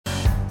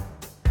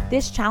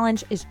This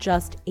challenge is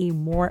just a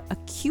more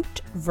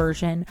acute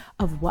version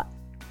of what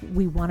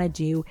we want to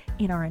do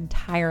in our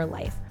entire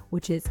life,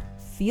 which is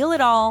feel it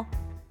all,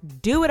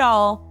 do it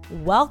all,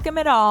 welcome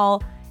it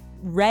all,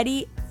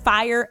 ready,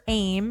 fire,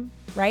 aim,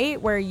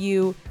 right? Where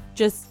you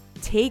just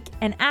take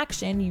an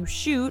action, you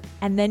shoot,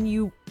 and then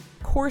you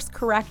course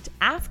correct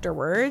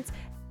afterwards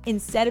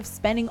instead of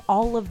spending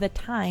all of the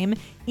time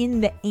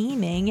in the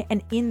aiming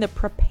and in the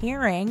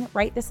preparing,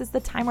 right? This is the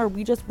time where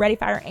we just ready,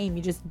 fire, aim.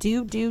 You just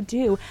do,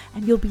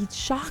 and you'll be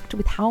shocked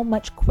with how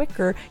much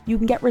quicker you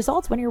can get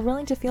results when you're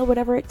willing to feel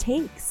whatever it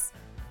takes.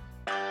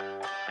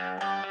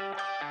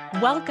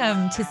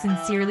 Welcome to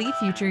Sincerely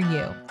Future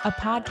You, a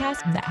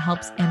podcast that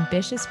helps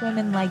ambitious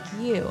women like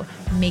you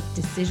make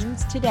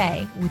decisions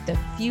today with the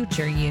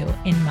future you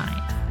in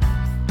mind.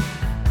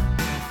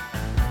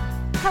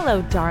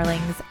 Hello,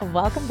 darlings.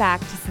 Welcome back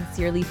to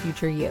Sincerely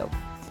Future You.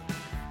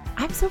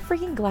 I'm so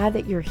freaking glad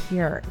that you're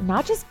here,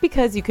 not just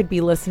because you could be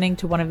listening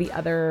to one of the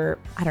other,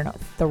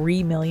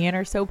 3 million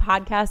or so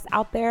podcasts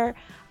out there.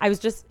 I was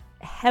just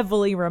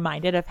heavily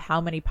reminded of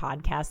how many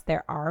podcasts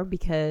there are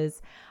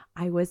because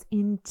I was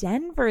in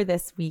Denver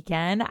this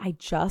weekend. I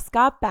just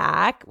got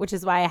back, which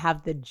is why I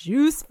have the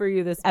juice for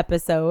you this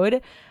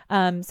episode.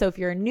 So if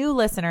you're a new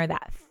listener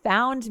that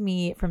found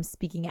me from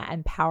speaking at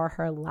Empower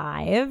Her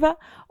Live,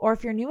 or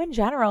if you're new in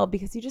general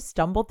because you just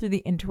stumbled through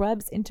the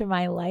interwebs into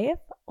my life,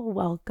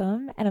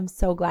 welcome. And I'm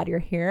so glad you're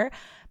here.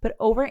 But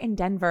over in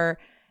Denver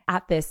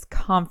at this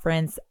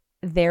conference,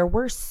 there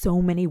were so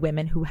many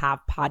women who have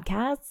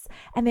podcasts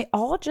and they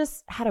all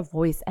just had a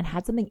voice and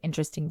had something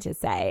interesting to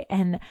say.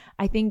 And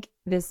I think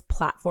this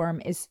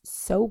platform is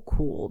so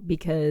cool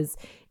because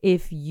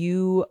if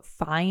you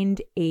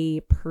find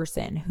a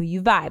person who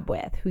you vibe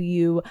with, who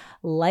you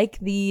like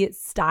the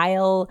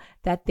style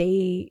that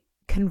they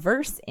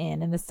converse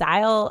in and the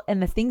style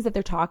and the things that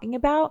they're talking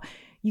about,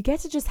 you get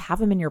to just have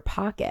them in your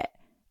pocket.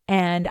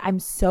 And I'm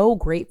so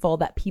grateful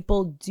that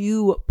people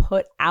do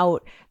put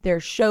out their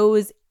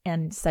shows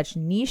and such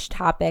niche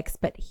topics,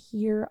 but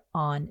here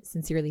on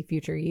Sincerely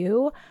Future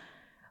You,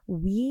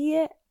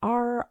 we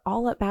are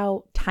all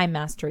about time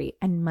mastery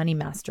and money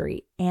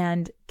mastery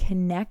and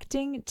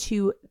connecting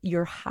to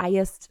your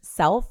highest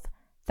self.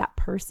 That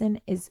person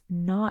is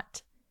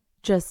not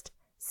just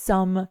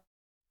some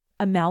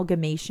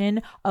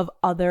amalgamation of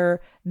other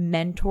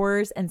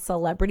mentors and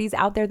celebrities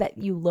out there that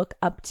you look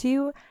up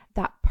to.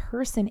 That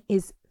person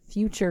is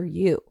future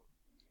you.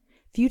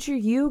 Future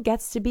you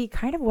gets to be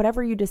kind of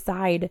whatever you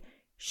decide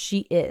she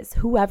is,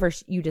 whoever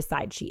you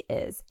decide she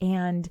is.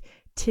 And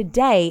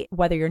today,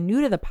 whether you're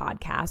new to the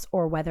podcast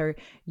or whether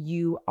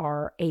you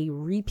are a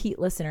repeat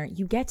listener,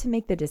 you get to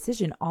make the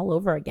decision all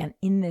over again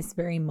in this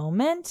very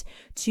moment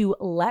to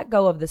let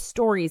go of the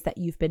stories that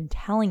you've been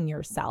telling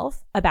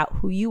yourself about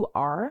who you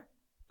are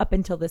up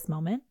until this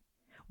moment,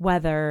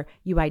 whether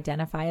you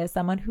identify as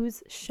someone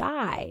who's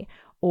shy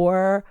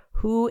or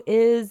who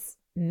is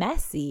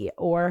messy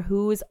or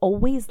who's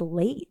always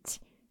late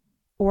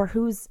or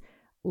who's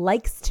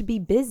likes to be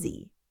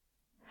busy.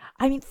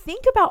 I mean,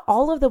 think about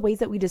all of the ways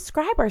that we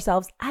describe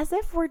ourselves as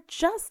if we're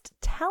just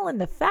telling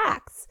the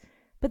facts.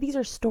 But these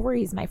are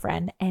stories, my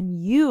friend, and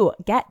you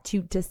get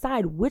to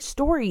decide which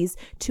stories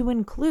to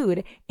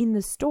include in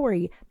the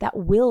story that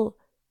will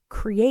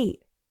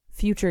create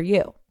future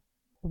you.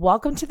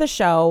 Welcome to the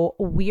show.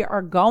 We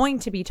are going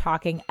to be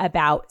talking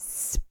about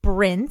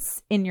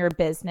sprints in your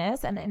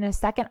business. And in a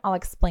second, I'll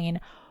explain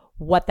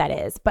what that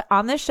is. But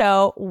on the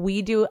show,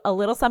 we do a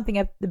little something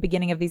at the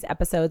beginning of these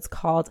episodes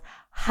called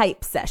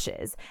hype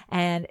sessions.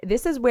 And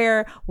this is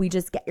where we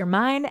just get your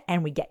mind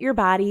and we get your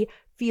body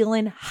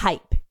feeling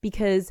hype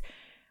because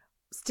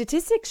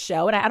statistics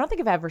show, and I don't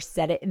think I've ever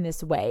said it in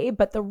this way,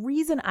 but the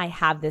reason I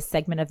have this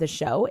segment of the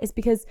show is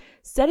because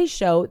studies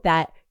show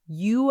that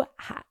you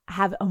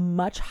have a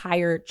much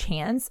higher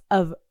chance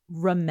of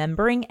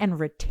remembering and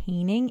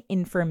retaining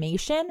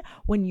information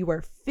when you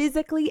are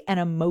physically and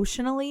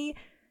emotionally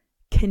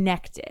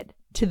connected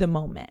to the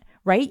moment,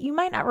 right? You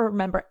might not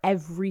remember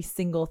every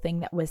single thing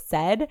that was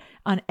said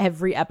on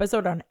every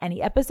episode, on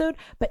any episode,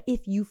 but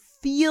if you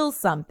feel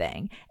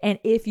something and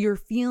if you're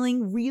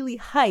feeling really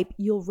hype,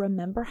 you'll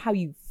remember how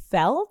you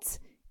felt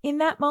in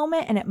that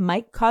moment. And it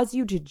might cause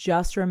you to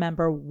just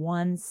remember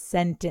one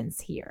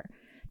sentence here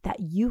that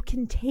you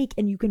can take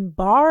and you can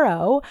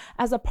borrow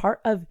as a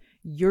part of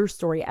your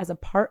story, as a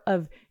part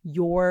of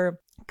your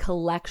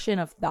collection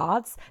of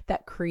thoughts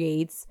that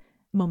creates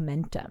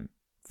momentum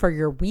for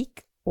your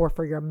week or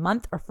for your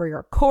month or for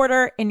your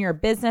quarter in your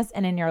business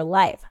and in your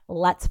life.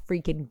 Let's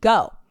freaking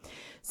go.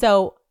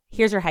 So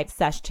here's your hype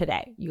sesh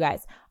today, you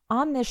guys.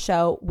 On this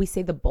show, we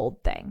say the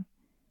bold thing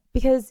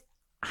because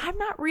I'm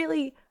not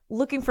really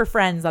looking for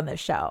friends on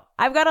this show.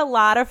 I've got a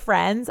lot of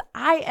friends.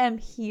 I am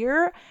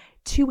here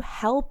to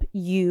help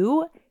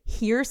you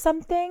hear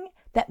something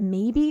that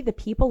maybe the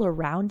people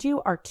around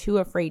you are too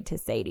afraid to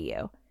say to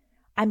you.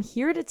 I'm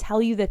here to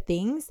tell you the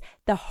things,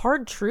 the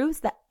hard truths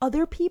that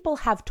other people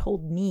have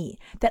told me,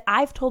 that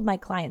I've told my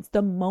clients,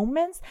 the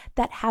moments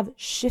that have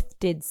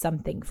shifted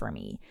something for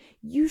me.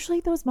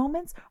 Usually those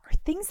moments are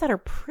things that are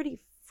pretty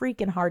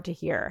freaking hard to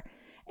hear.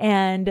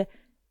 And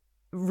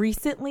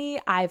recently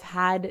I've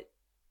had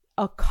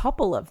a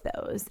couple of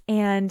those.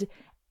 And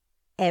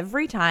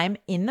every time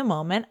in the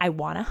moment, I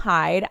want to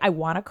hide, I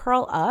want to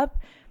curl up.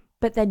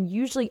 But then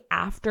usually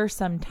after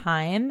some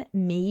time,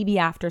 maybe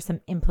after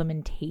some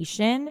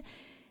implementation,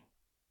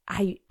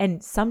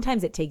 and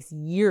sometimes it takes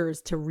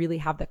years to really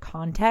have the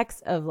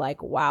context of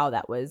like, wow,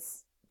 that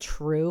was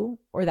true,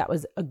 or that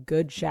was a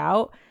good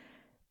shout.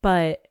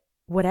 But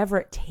whatever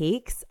it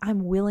takes,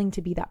 I'm willing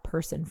to be that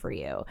person for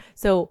you.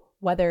 So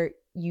whether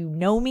you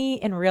know me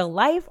in real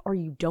life or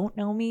you don't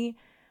know me,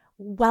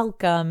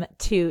 welcome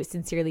to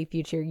Sincerely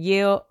Future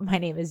You. My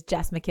name is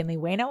Jess McKinley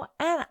Wayno,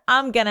 and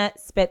I'm gonna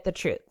spit the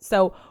truth.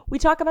 So we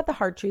talk about the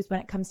hard truths when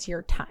it comes to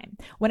your time,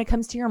 when it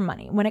comes to your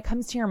money, when it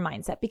comes to your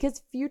mindset,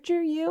 because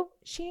future you,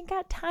 she ain't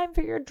got time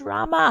for your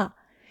drama.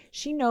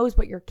 She knows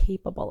what you're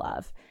capable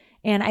of.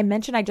 And I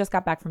mentioned I just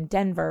got back from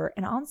Denver,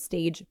 and on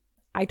stage,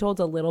 I told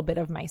a little bit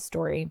of my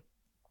story,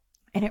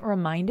 and it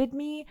reminded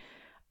me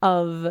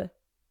of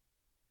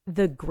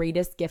the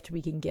greatest gift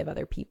we can give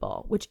other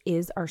people, which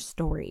is our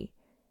story.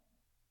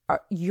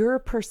 Your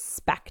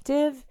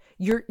perspective,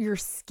 your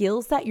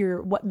skill set,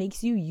 what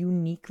makes you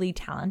uniquely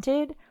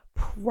talented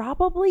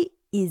probably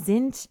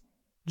isn't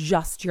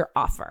just your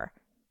offer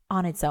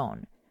on its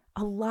own.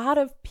 A lot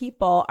of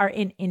people are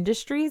in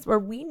industries where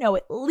we know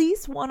at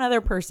least one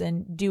other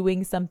person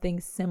doing something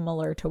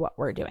similar to what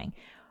we're doing.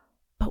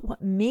 But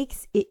what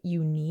makes it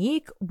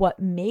unique,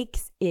 what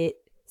makes it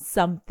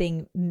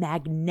something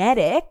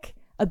magnetic,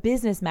 a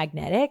business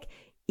magnetic,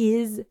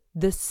 is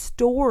the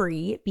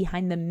story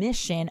behind the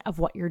mission of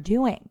what you're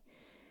doing.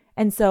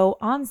 And so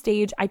on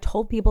stage, I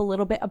told people a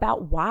little bit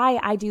about why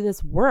I do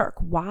this work,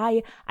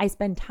 why I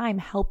spend time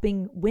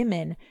helping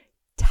women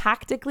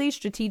tactically,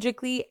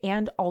 strategically,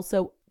 and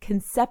also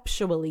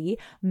conceptually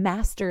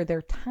master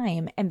their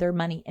time and their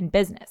money in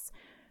business.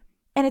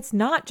 And it's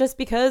not just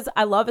because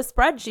I love a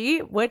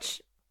spreadsheet,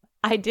 which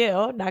I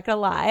do, not gonna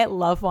lie, I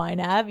love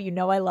YNAB. You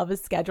know, I love a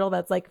schedule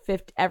that's like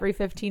every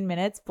 15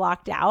 minutes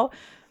blocked out.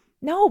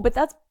 No, but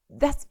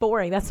that's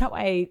boring. That's not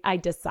why I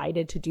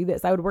decided to do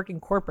this. I would work in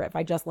corporate if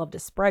I just loved a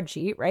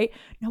spreadsheet, right?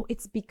 No,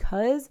 it's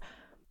because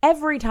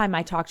every time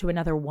I talk to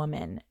another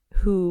woman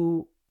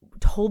who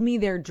told me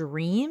their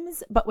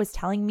dreams, but was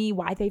telling me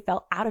why they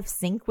felt out of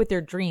sync with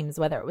their dreams,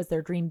 whether it was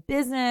their dream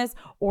business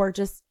or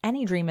just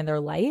any dream in their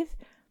life,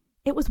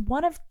 it was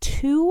one of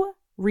two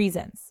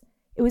reasons.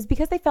 It was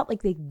because they felt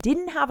like they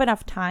didn't have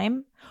enough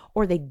time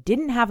or they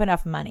didn't have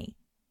enough money.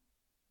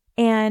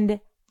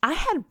 And I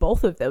had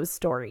both of those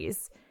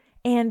stories.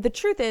 And the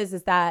truth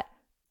is that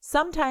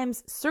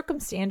sometimes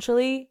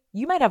circumstantially,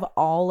 you might have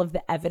all of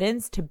the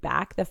evidence to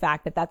back the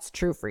fact that that's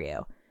true for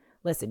you.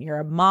 Listen, you're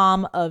a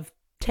mom of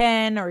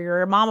 10 or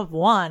you're a mom of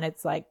 1.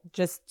 It's like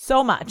just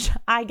so much.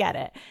 I get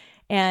it.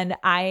 And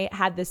I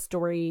had this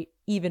story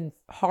even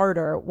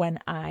harder when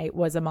I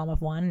was a mom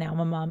of 1. Now I'm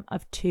a mom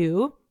of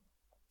 2.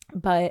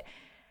 But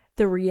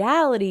the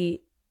reality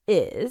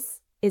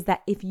is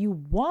that if you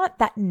want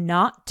that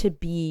not to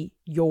be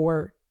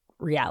your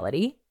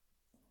reality,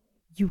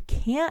 you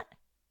can't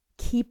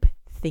keep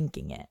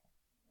thinking it.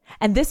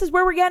 And this is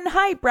where we're getting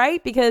hype,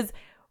 right? Because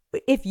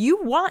if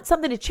you want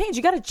something to change,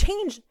 you got to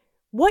change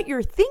what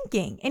you're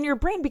thinking in your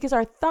brain, because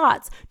our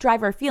thoughts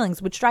drive our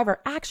feelings, which drive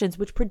our actions,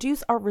 which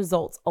produce our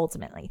results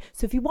ultimately.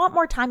 So if you want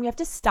more time, you have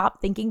to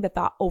stop thinking the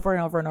thought over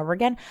and over and over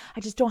again.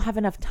 I just don't have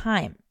enough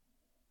time.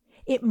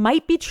 It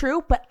might be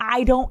true, but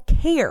I don't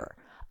care.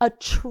 A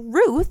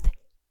truth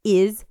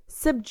is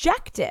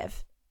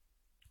subjective.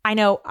 I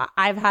know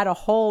I've had a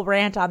whole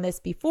rant on this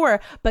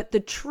before, but the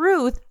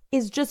truth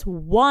is just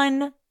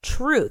one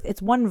truth.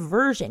 It's one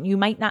version. You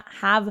might not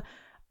have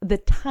the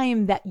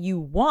time that you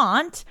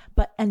want,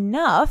 but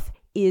enough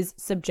is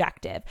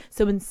subjective.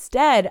 So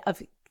instead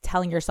of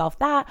telling yourself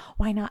that,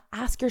 why not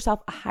ask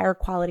yourself a higher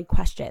quality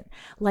question?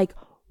 Like,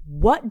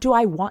 what do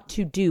I want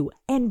to do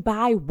and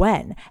by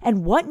when?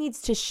 And what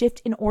needs to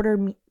shift in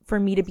order for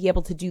me to be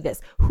able to do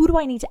this? Who do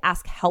I need to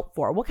ask help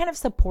for? What kind of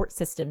support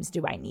systems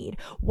do I need?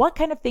 What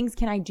kind of things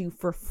can I do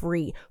for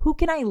free? Who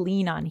can I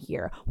lean on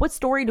here? What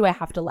story do I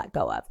have to let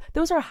go of?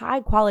 Those are high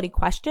quality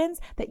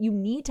questions that you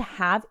need to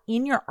have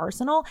in your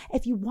arsenal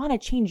if you want to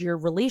change your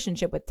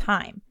relationship with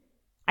time.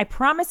 I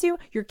promise you,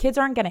 your kids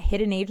aren't going to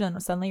hit an age and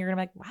then suddenly you're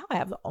going to be like, wow, I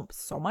have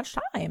so much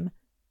time.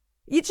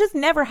 It just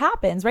never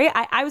happens, right?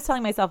 I was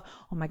telling myself,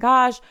 oh my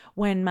gosh,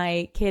 when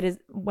my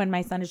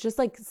son is just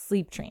like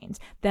sleep trained,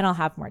 then I'll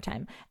have more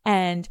time.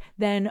 And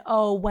then,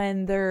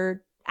 when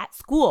they're at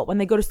school, when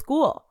they go to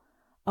school.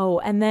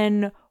 And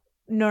then,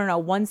 no.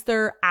 Once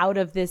they're out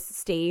of this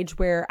stage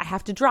where I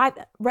have to drive,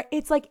 right?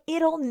 It's like,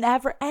 it'll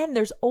never end.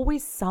 There's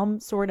always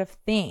some sort of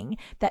thing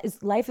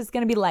life is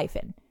going to be life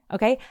in,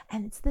 okay?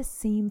 And it's the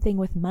same thing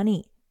with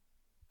money.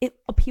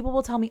 People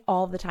will tell me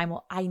all the time,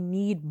 well, I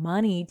need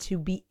money to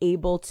be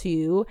able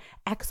to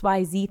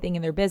XYZ thing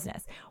in their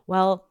business.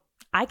 Well,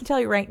 I can tell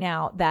you right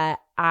now that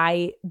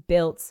I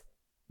built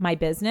my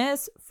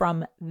business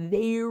from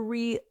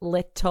very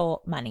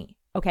little money.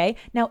 Okay.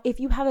 Now, if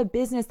you have a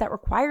business that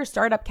requires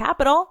startup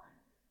capital,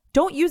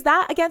 don't use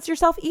that against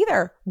yourself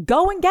either.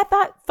 Go and get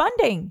that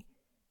funding.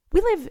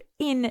 We live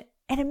in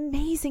an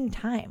amazing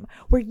time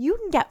where you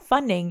can get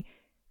funding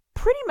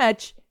pretty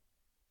much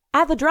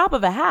at the drop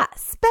of a hat,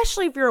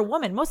 especially if you're a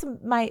woman. Most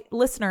of my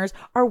listeners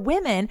are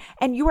women,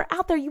 and you are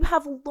out there, you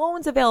have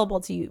loans available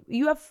to you.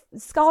 You have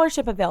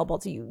scholarship available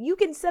to you. You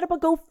can set up a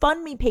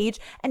GoFundMe page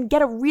and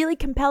get a really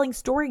compelling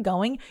story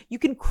going. You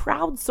can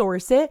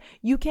crowdsource it.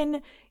 You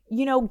can,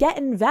 get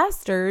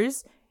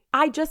investors.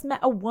 I just met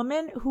a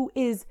woman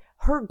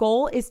her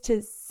goal is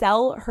to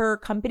sell her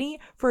company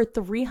for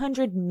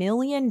 $300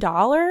 million.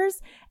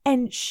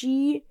 And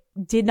she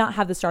did not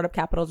have the startup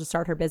capital to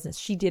start her business.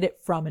 She did it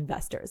from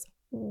investors.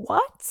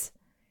 What?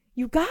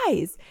 You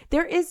guys,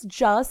 there is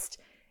just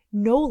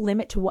no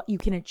limit to what you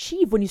can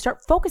achieve when you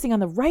start focusing on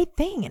the right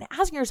thing and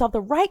asking yourself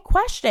the right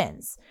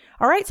questions.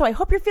 All right. So I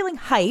hope you're feeling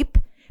hype,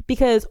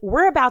 because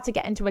we're about to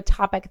get into a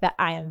topic that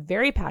I am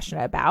very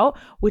passionate about,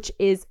 which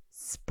is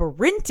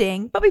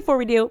sprinting. But before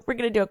we do, we're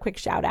going to do a quick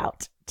shout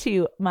out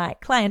to my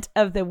client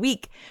of the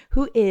week,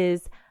 who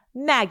is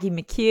Maggie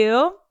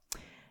McHugh.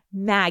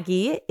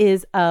 Maggie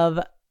is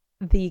of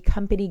the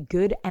company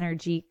Good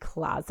Energy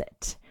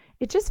Closet.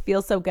 It just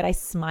feels so good. I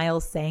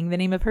smile saying the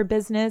name of her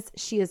business.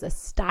 She is a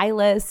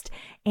stylist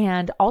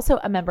and also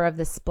a member of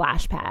the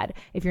Splash Pad.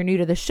 If you're new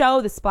to the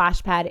show, the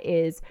Splash Pad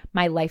is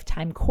my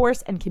lifetime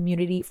course and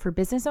community for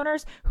business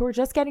owners who are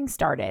just getting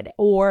started,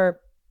 or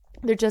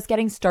they're just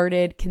getting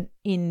started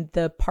in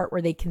the part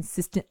where they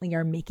consistently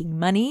are making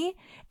money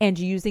and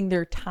using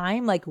their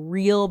time like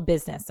real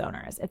business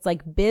owners. It's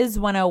like Biz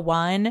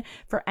 101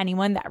 for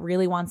anyone that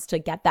really wants to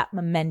get that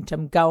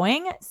momentum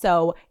going.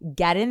 So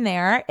get in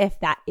there if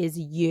that is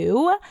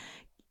you.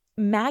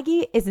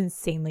 Maggie is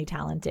insanely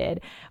talented,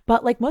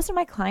 but like most of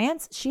my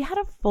clients, she had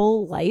a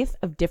full life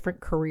of different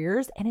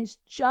careers and is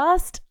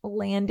just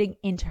landing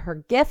into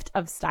her gift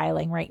of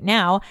styling right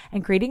now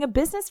and creating a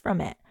business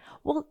from it.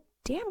 Well,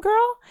 damn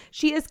girl,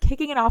 she is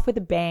kicking it off with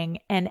a bang.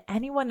 And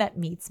anyone that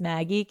meets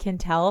Maggie can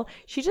tell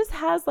she just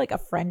has like a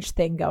French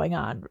thing going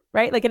on,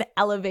 right? Like an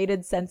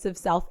elevated sense of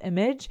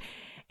self-image.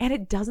 And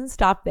it doesn't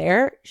stop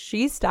there.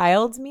 She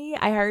styled me.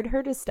 I hired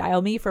her to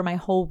style me for my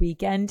whole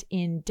weekend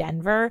in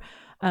Denver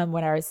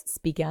when I was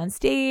speaking on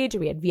stage.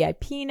 We had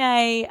VIP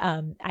night.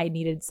 I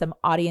needed some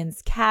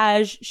audience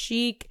cash,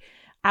 chic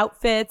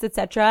outfits,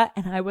 etc.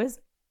 And I was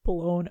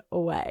blown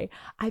away.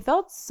 I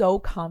felt so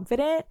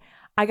confident.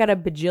 I got a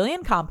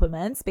bajillion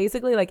compliments.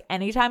 Basically, like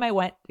anytime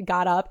I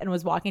got up and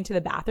was walking to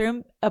the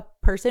bathroom, a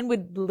person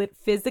would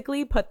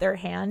physically put their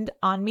hand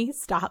on me,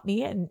 stop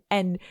me,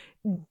 and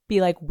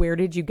be like, "Where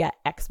did you get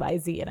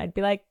XYZ?" And I'd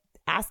be like,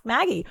 "Ask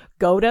Maggie.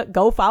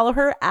 Go follow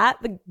her at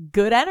the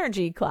Good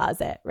Energy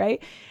Closet,"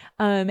 right?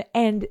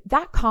 And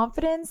that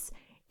confidence,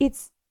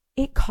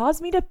 it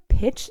caused me to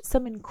pitch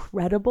some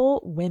incredible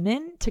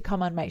women to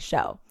come on my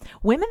show.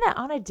 Women that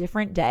on a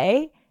different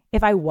day,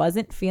 if I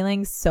wasn't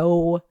feeling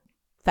so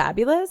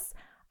fabulous,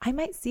 I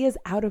might see as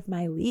out of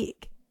my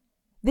league.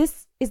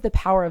 This is the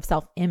power of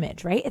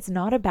self-image, right? It's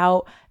not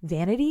about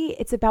vanity.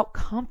 It's about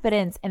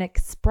confidence and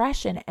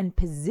expression and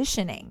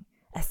positioning,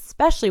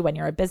 especially when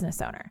you're a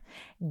business owner.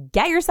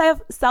 Get yourself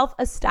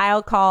a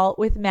style call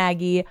with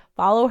Maggie.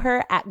 Follow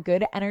her at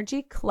Good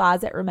Energy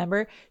Closet.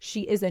 Remember,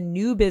 she is a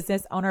new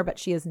business owner, but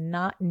she is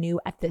not new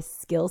at this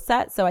skill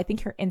set. So I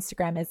think her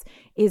Instagram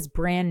is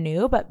brand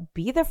new, but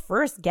be the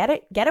first. Get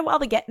it while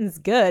the getting's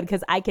good,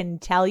 because I can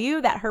tell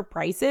you that her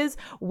prices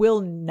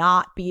will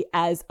not be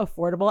as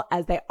affordable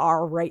as they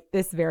are right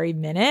this very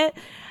minute.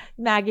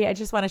 Maggie, I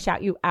just want to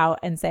shout you out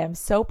and say I'm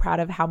so proud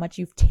of how much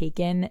you've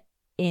taken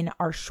in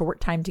our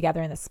short time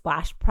together in the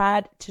Splash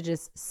Pad to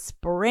just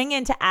spring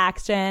into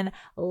action.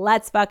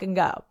 Let's fucking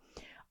go.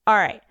 All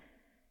right.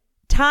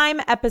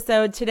 Time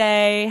episode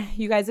today.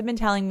 You guys have been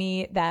telling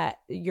me that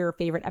your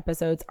favorite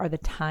episodes are the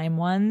time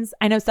ones.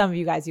 I know some of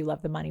you guys, you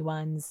love the money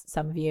ones.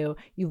 Some of you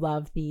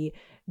love the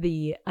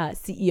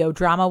CEO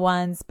drama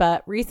ones.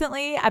 But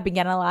recently I've been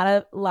getting a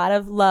lot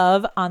of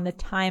love on the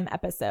time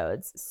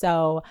episodes.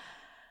 So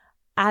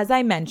as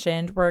I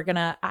mentioned,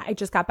 I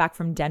just got back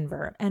from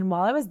Denver. And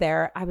while I was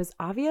there, I was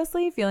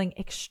obviously feeling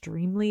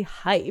extremely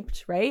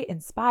hyped, right?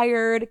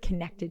 Inspired,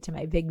 connected to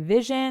my big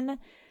vision.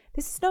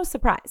 This is no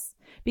surprise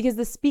because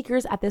the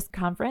speakers at this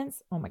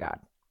conference, oh my God,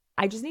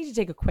 I just need to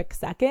take a quick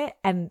second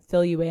and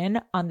fill you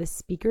in on the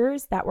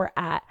speakers that were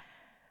at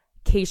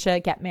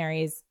Keisha Get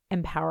Mary's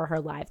Empower Her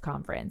Live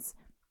conference.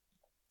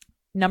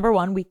 Number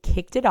one, we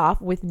kicked it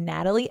off with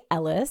Natalie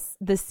Ellis,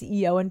 the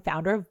CEO and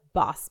founder of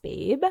Boss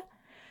Babe.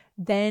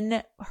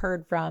 Then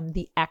heard from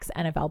the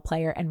ex-NFL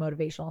player and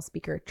motivational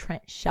speaker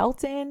Trent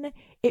Shelton.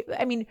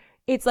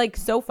 It's like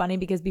so funny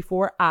because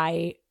before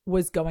I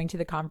was going to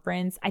the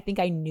conference, I think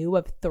I knew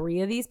of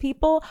 3 of these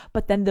people,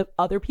 but then the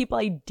other people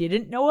I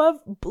didn't know of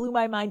blew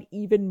my mind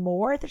even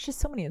more. There's just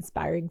so many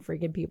inspiring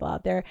freaking people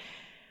out there.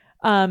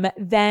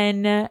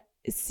 Then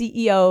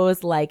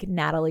CEOs like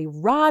Natalie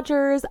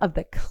Rogers of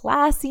the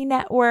Classy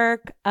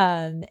Network,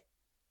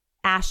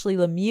 Ashley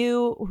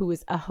Lemieux, who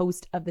is a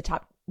host of the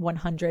Top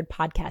 100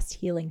 podcast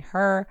Healing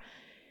Her,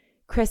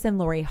 Chris and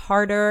Lori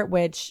Harder,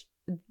 which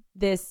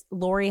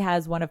Lori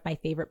has one of my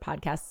favorite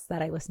podcasts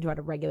that I listen to on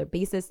a regular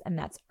basis, and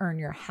that's Earn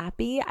Your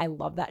Happy. I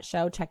love that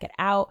show. Check it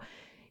out.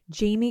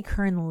 Jamie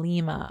Kern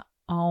Lima,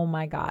 oh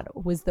my God,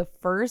 was the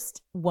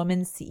first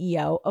woman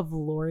CEO of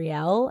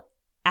L'Oreal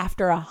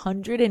after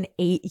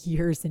 108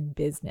 years in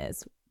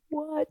business.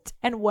 What?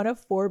 And one of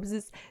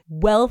Forbes'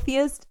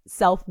 wealthiest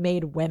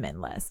self-made women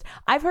list.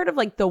 I've heard of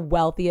like the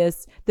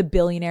wealthiest, the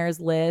billionaires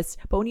list,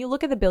 but when you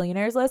look at the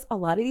billionaires list, a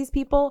lot of these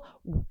people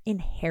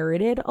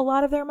inherited a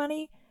lot of their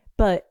money.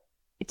 But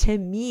to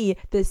me,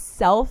 the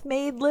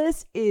self-made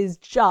list is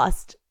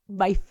just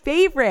my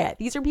favorite.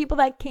 These are people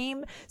that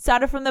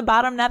started from the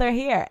bottom, now they're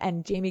here.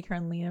 And Jamie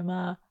Kern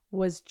Lima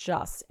was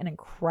just an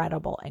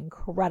incredible,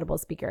 incredible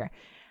speaker.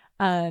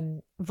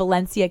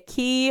 Valencia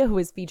Key, who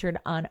was featured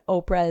on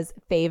Oprah's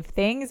Fave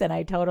Things, and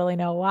I totally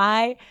know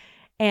why.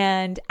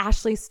 And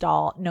Ashley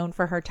Stahl, known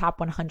for her top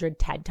 100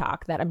 TED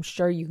Talk that I'm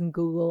sure you can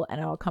Google and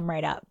it'll come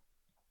right up.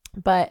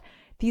 But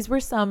these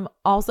were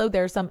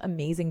there's some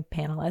amazing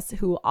panelists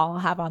who I'll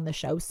have on the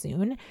show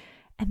soon.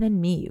 And then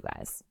me, you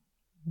guys.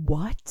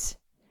 What?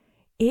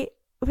 It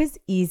was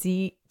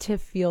easy to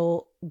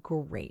feel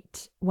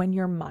great when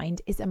your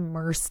mind is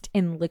immersed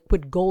in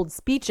liquid gold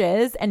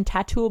speeches and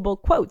tattooable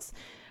quotes.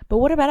 But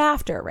what about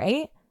after,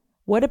 right?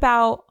 What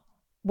about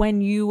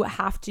when you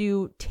have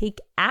to take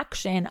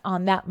action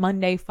on that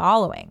Monday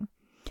following?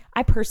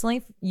 I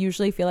personally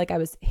usually feel like I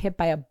was hit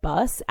by a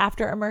bus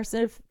after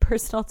immersive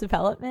personal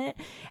development.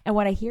 And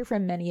what I hear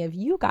from many of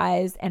you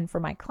guys and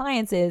from my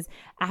clients is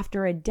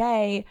after a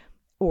day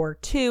or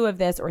two of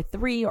this or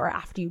three, or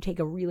after you take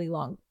a really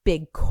long,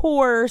 big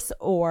course,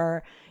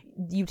 or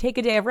you take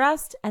a day of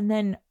rest and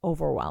then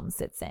overwhelm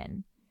sits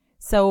in.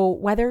 So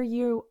whether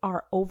you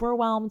are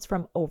overwhelmed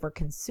from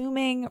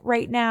over-consuming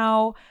right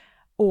now,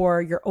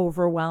 or you're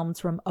overwhelmed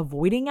from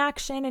avoiding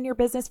action in your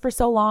business for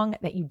so long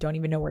that you don't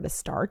even know where to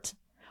start,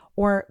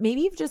 or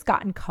maybe you've just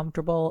gotten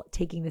comfortable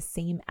taking the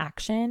same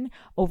action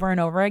over and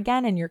over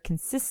again and you're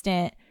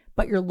consistent,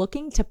 but you're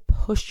looking to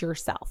push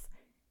yourself.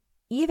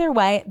 Either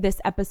way, this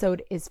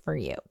episode is for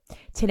you.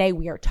 Today,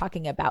 we are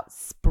talking about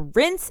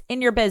sprints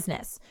in your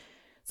business.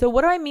 So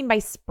what do I mean by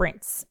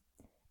sprints?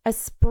 A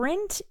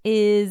sprint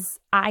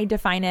I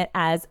define it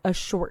as a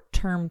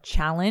short-term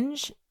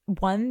challenge,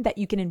 one that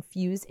you can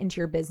infuse into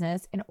your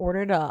business in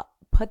order to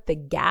put the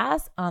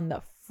gas on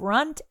the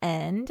front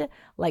end,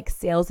 like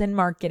sales and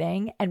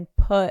marketing, and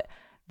put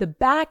the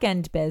back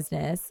end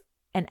business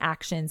and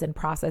actions and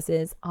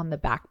processes on the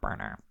back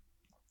burner.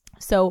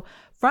 So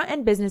front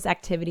end business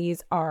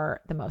activities are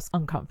the most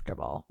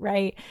uncomfortable,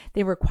 right?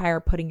 They require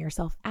putting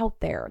yourself out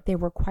there. They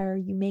require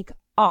you make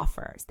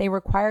offers. They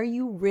require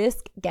you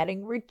risk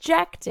getting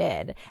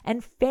rejected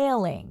and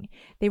failing.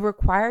 They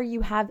require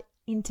you have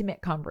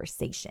intimate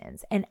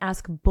conversations and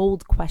ask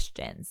bold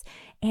questions.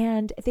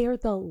 And they are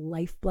the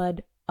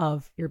lifeblood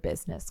of your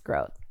business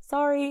growth.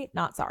 Sorry,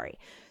 not sorry.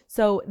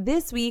 So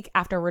this week,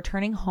 after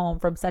returning home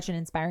from such an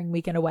inspiring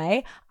weekend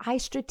away, I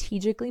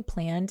strategically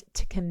planned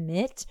to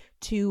commit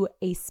to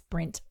a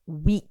sprint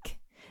week.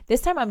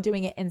 This time I'm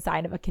doing it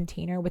inside of a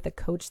container with a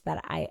coach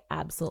that I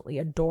absolutely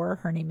adore.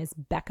 Her name is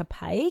Becca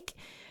Pike.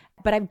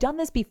 But I've done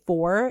this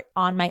before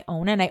on my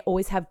own and I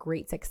always have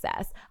great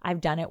success.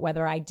 I've done it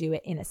whether I do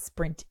it in a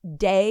sprint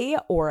day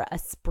or a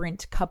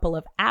sprint couple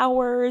of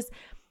hours.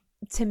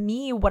 To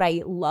me, what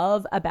I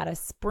love about a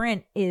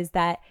sprint is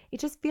that it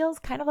just feels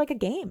kind of like a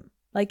game,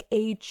 like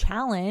a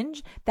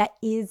challenge that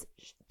is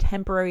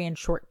temporary and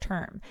short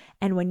term.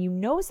 And when you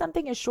know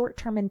something is short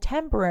term and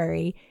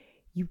temporary,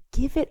 you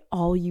give it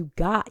all you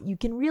got. You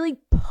can really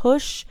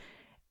push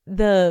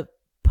the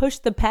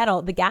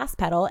pedal, the gas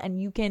pedal, and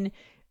you can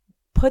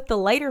put the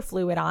lighter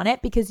fluid on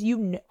it because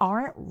you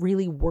aren't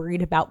really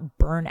worried about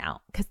burnout,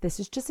 because this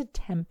is just a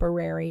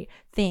temporary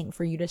thing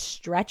for you to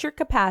stretch your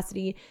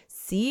capacity,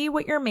 see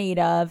what you're made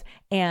of,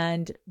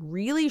 and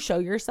really show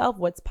yourself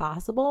what's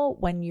possible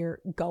when you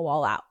go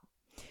all out.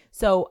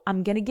 So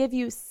I'm going to give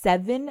you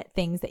 7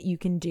 things that you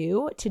can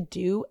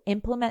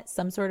implement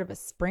some sort of a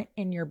sprint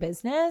in your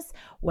business,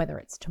 whether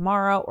it's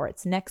tomorrow or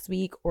it's next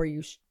week, or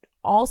you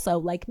also,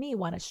 like me,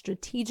 want to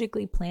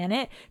strategically plan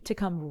it to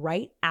come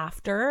right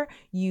after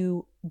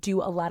you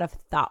do a lot of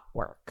thought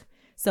work.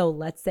 So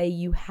let's say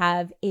you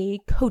have a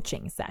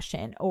coaching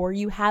session, or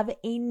you have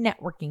a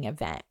networking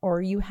event,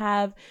 or you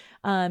have,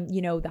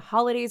 the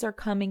holidays are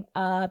coming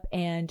up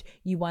and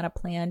you want to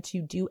plan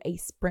to do a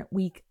sprint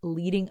week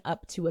leading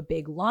up to a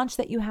big launch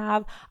that you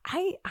have.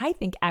 I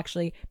think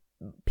actually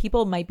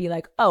people might be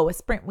like, oh, a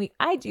sprint week.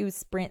 I do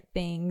sprint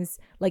things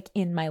like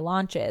in my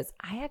launches.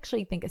 I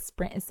actually think a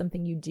sprint is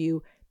something you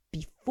do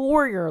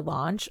before your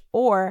launch,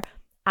 or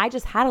I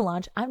just had a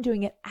launch, I'm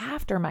doing it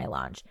after my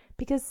launch,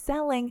 because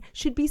selling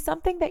should be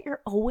something that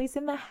you're always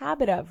in the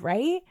habit of,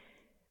 right?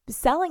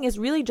 Selling is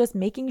really just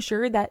making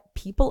sure that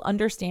people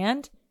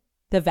understand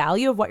the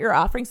value of what you're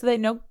offering so they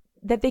know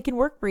that they can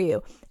work for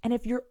you. And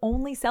if you're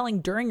only selling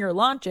during your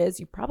launches,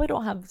 you probably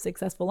don't have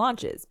successful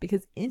launches,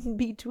 because in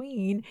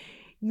between,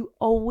 You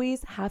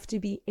always have to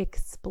be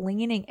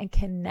explaining and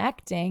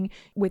connecting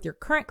with your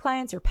current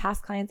clients, your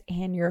past clients,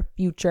 and your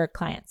future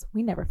clients.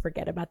 We never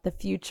forget about the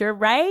future,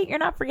 right? You're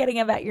not forgetting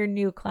about your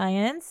new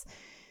clients.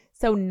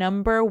 So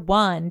number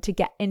one, to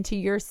get into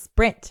your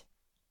sprint,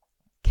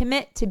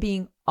 commit to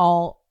being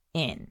all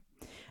in.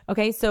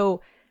 Okay,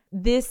 so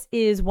this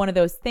is one of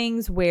those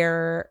things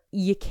where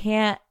you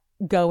can't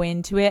go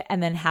into it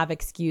and then have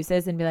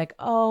excuses and be like,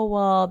 oh,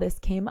 well, this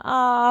came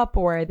up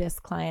or this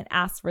client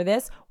asked for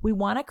this. We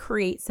want to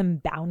create some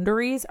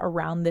boundaries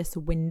around this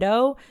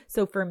window.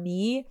 So for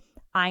me,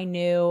 I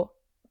knew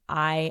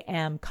I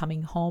am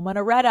coming home on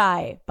a red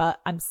eye, but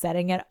I'm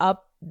setting it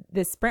up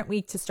this sprint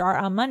week to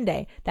start on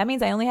Monday. That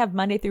means I only have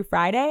Monday through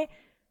Friday.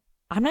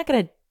 I'm not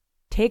going to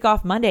take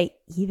off Monday,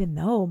 even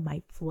though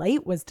my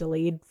flight was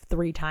delayed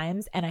 3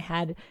 times and I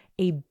had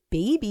a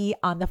baby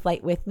on the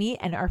flight with me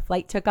and our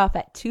flight took off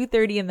at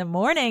 2:30 in the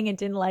morning and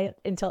didn't land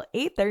until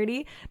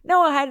 8:30.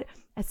 No, I had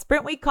a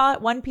sprint week call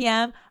at 1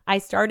 p.m. I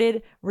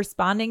started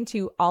responding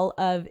to all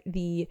of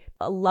the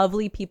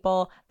lovely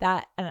people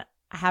that, I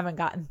haven't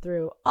gotten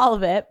through all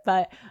of it,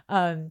 but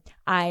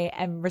I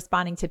am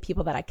responding to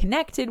people that I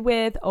connected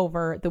with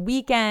over the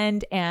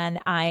weekend, and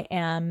I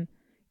am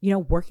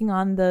working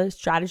on the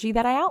strategy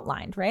that I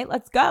outlined, right?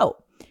 Let's go.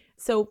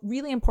 So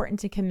really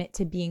important to commit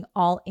to being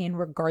all in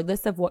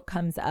regardless of what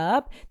comes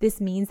up. This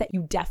means that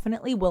you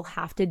definitely will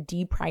have to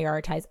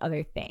deprioritize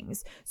other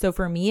things. So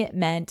for me, it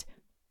meant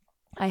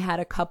I had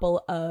a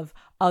couple of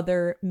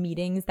other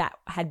meetings that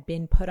had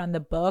been put on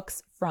the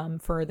books from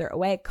further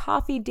away,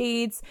 coffee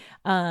dates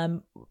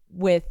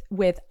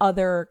with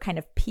other kind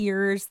of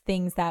peers,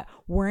 things that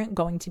weren't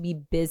going to be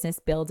business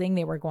building.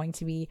 They were going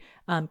to be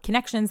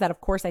connections that, of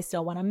course, I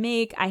still want to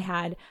make. I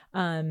had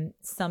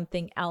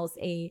something else,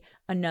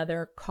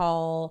 another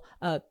call,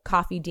 a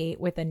coffee date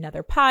with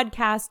another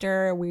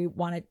podcaster. We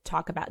want to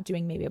talk about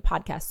doing maybe a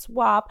podcast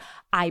swap.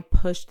 I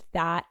pushed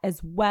that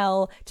as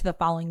well to the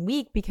following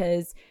week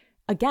because,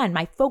 again,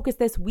 my focus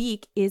this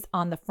week is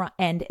on the front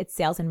end. It's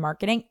sales and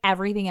marketing.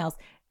 Everything else,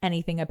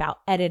 anything about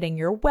editing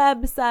your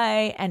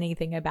website,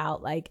 anything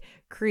about like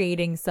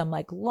creating some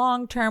like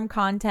long-term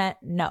content.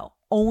 No,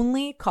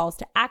 only calls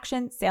to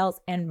action,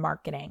 sales and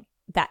marketing.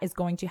 That is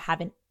going to have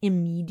an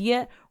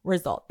immediate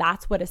result.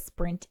 That's what a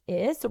sprint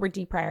is. So we're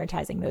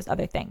deprioritizing those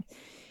other things.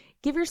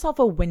 Give yourself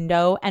a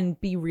window and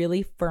be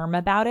really firm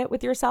about it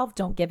with yourself.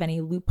 Don't give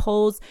any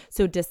loopholes.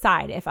 So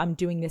decide if I'm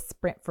doing this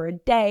sprint for a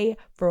day,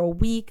 for a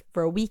week,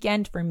 for a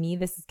weekend. For me,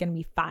 this is going to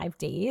be 5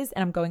 days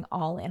and I'm going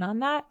all in on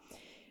that.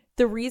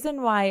 The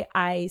reason why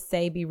I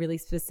say be really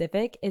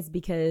specific is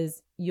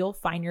because you'll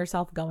find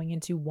yourself going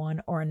into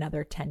one or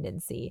another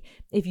tendency.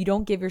 If you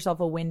don't give yourself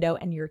a window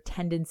and your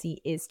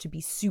tendency is to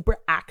be super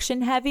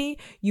action heavy,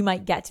 you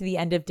might get to the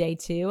end of day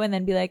 2 and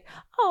then be like,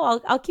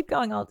 oh, I'll keep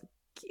going.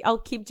 I'll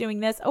keep doing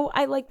this. Oh,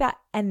 I like that.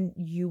 And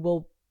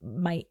you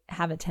might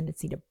have a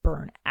tendency to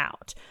burn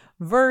out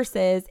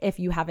versus if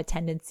you have a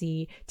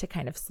tendency to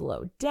kind of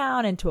slow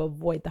down and to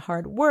avoid the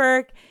hard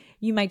work,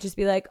 you might just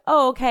be like,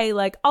 oh, okay,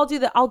 like I'll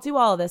do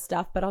all of this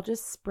stuff, but I'll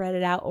just spread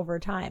it out over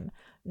time.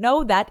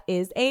 No, that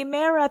is a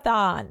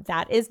marathon.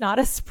 That is not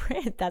a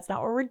sprint. That's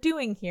not what we're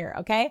doing here.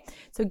 Okay.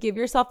 So give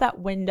yourself that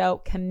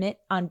window, commit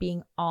on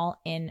being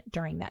all in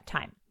during that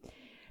time.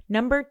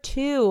 Number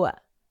 2,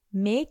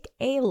 make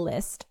a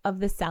list of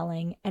the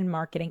selling and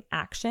marketing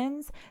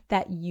actions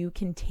that you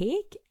can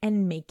take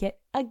and make it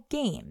a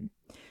game.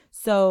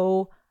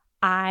 So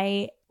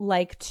I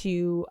like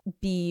to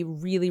be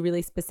really,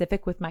 really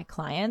specific with my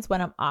clients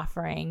when I'm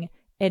offering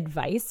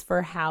advice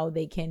for how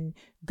they can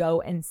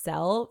go and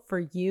sell. For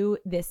you,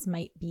 this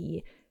might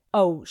be,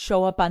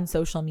 show up on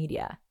social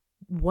media.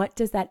 What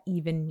does that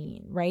even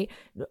mean, right?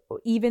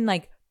 Even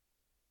like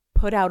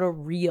put out a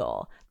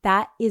reel.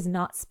 That is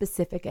not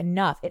specific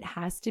enough. It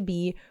has to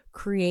be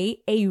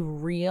create a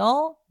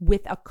reel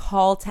with a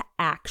call to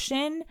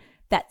action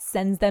that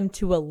sends them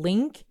to a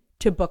link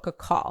to book a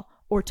call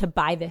or to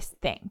buy this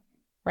thing,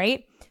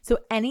 right? So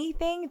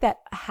anything that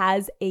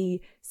has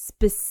a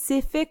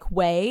specific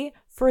way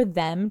for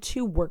them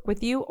to work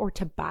with you or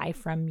to buy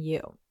from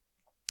you.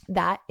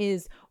 That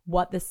is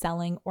what the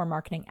selling or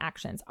marketing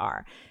actions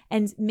are.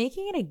 And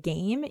making it a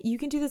game, you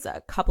can do this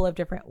a couple of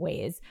different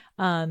ways.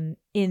 In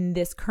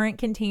this current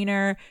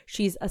container,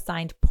 she's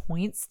assigned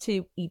points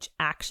to each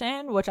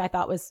action, which I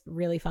thought was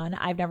really fun.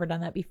 I've never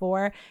done that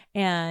before.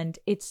 And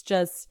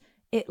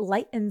it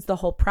lightens the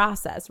whole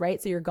process,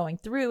 right? So you're going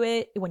through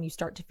it. When you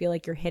start to feel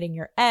like you're hitting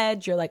your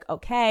edge, you're like,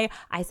 okay,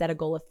 I set a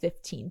goal of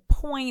 15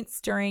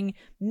 points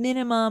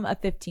minimum of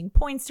 15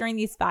 points during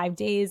these 5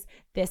 days.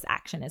 This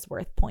action is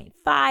worth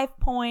 0.5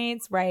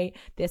 points, right?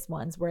 This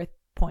one's worth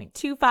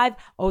 0.25.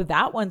 Oh,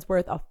 that one's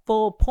worth a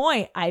full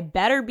point. I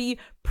better be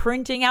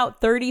printing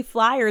out 30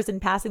 flyers and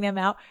passing them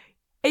out.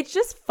 It's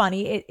just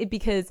funny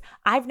because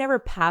I've never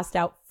passed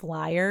out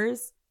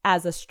flyers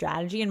as a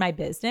strategy in my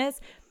business.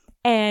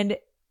 And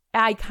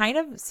I kind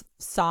of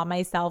saw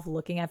myself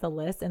looking at the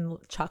list and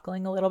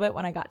chuckling a little bit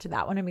when I got to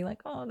that one and be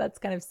like, oh, that's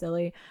kind of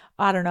silly.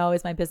 I don't know.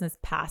 Is my business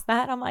past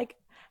that? I'm like,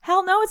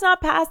 hell no, it's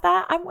not past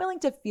that. I'm willing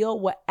to feel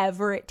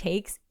whatever it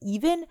takes,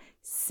 even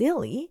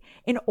silly,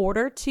 in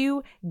order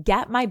to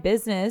get my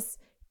business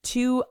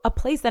to a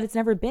place that it's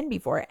never been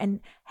before.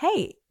 And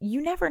hey,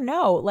 you never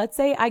know. Let's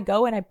say I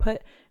go and I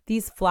put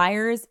these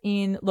flyers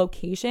in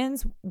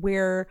locations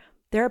where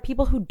there are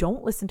people who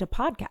don't listen to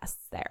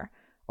podcasts there,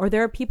 or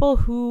there are people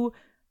who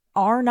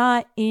are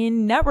not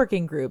in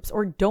networking groups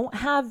or don't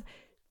have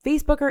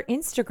Facebook or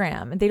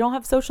Instagram and they don't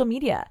have social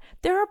media.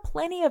 There are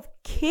plenty of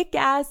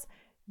kick-ass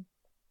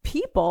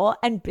people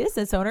and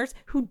business owners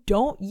who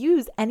don't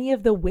use any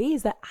of the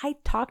ways that I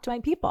talk to my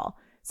people.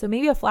 So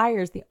maybe a flyer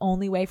is the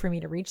only way for me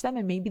to reach them,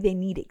 and maybe they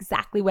need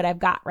exactly what I've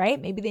got, right?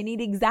 Maybe they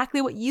need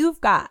exactly what you've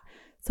got.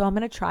 So I'm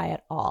going to try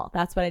it all.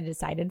 That's what I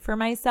decided for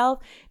myself.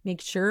 Make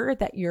sure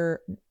that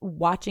you're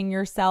watching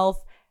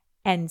yourself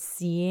and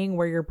seeing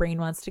where your brain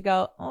wants to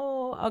go.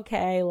 Oh,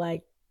 okay,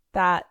 like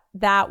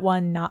that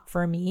one, not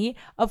for me.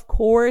 Of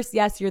course,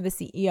 yes, you're the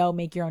CEO,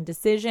 make your own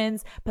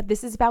decisions, but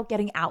this is about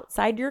getting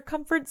outside your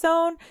comfort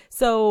zone.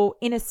 So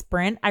in a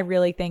sprint, I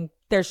really think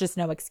there's just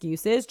no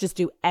excuses. Just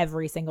do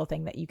every single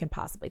thing that you can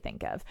possibly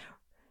think of.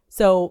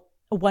 So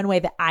one way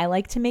that I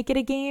like to make it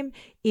a game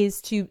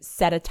is to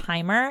set a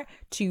timer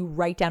to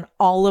write down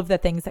all of the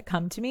things that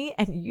come to me.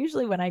 And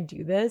usually when I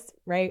do this,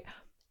 right,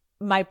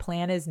 my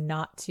plan is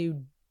not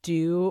to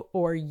do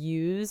or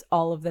use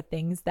all of the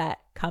things that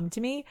come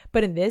to me.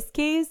 But in this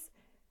case,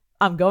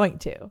 I'm going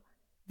to,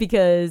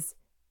 because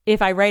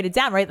if I write it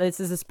down, right,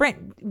 this is a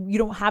sprint, you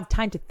don't have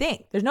time to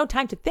think. There's no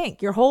time to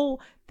think. Your whole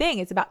thing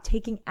is about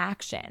taking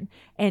action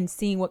and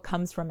seeing what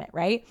comes from it,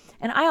 right?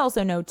 And I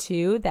also know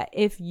too that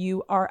if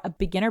you are a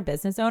beginner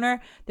business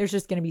owner, there's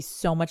just going to be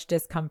so much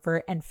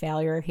discomfort and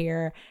failure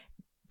here.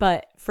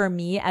 But for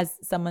me, as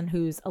someone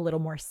who's a little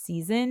more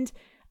seasoned,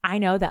 I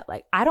know that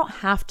like I don't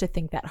have to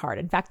think that hard.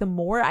 In fact, the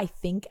more I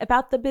think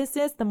about the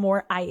business, the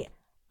more I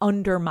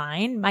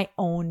undermine my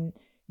own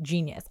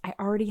genius. I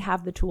already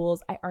have the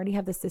tools. I already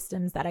have the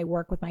systems that I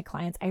work with my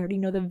clients. I already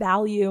know the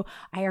value.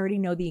 I already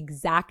know the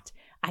exact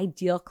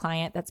ideal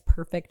client that's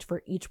perfect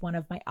for each one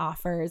of my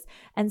offers.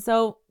 And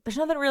so there's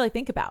nothing to really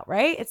think about,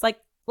 right? It's like,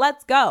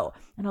 let's go.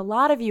 And a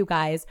lot of you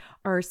guys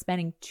are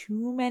spending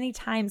too many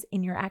times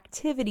in your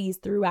activities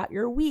throughout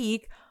your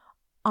week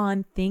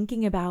on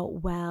thinking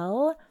about,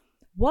 well,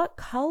 what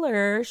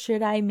color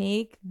should I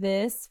make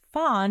this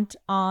font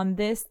on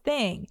this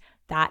thing?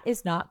 That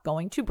is not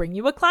going to bring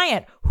you a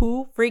client.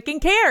 Who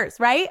freaking cares,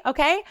 right?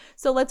 Okay.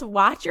 So let's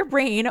watch your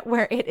brain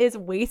where it is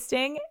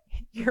wasting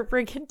your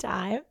freaking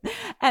time,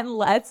 and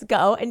let's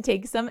go and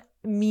take some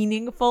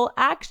meaningful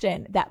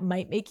action that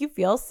might make you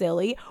feel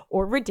silly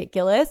or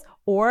ridiculous,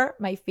 or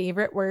my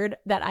favorite word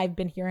that I've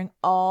been hearing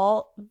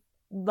all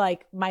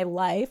like my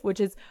life, which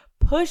is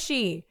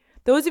pushy.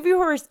 Those of you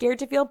who are scared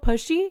to feel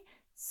pushy,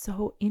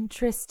 so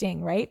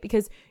interesting, right?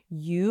 Because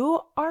you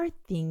are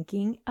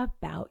thinking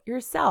about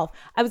yourself.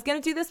 I was going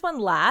to do this one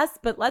last,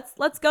 but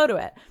let's go to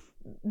it.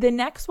 The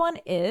next one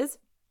is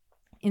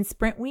in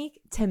sprint week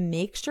to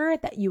make sure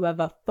that you have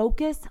a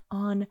focus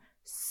on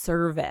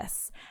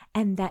service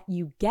and that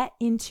you get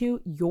into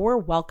your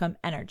welcome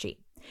energy.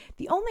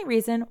 The only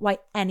reason why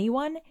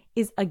anyone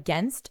is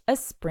against a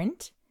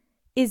sprint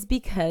is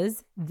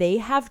because they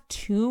have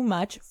too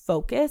much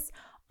focus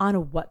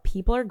on what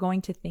people are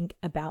going to think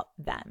about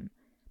them.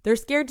 They're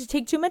scared to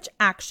take too much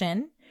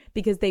action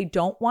because they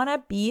don't want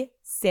to be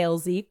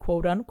salesy,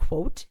 quote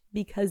unquote,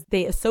 because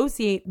they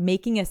associate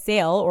making a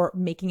sale or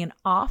making an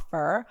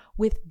offer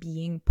with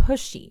being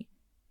pushy.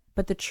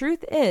 But the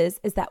truth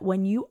is that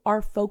when you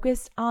are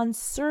focused on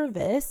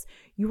service,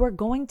 you are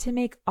going to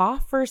make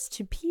offers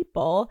to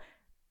people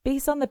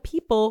based on the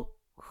people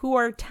who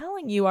are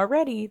telling you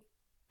already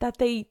that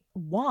they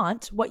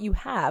want what you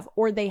have,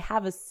 or they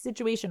have a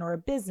situation or a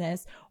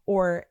business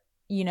or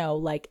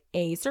like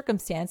a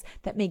circumstance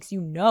that makes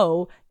you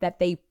know that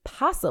they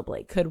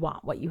possibly could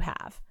want what you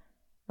have,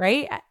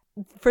 right?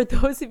 For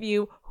those of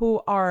you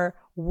who are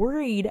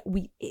worried,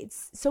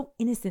 it's so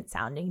innocent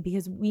sounding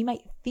because we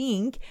might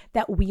think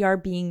that we are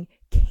being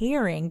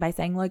caring by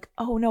saying like,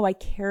 oh no, I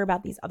care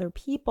about these other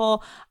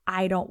people.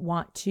 I don't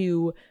want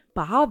to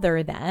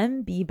bother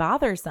them, be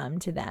bothersome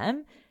to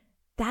them.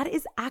 That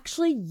is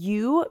actually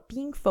you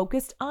being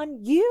focused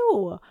on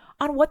you,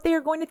 on what they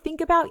are going to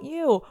think about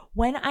you.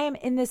 When I am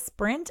in this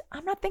sprint,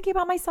 I'm not thinking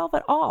about myself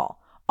at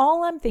all.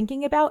 All I'm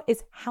thinking about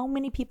is how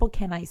many people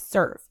can I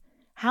serve?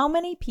 How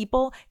many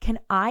people can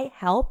I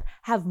help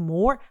have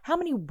more? How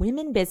many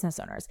women business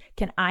owners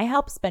can I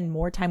help spend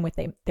more time with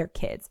their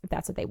kids if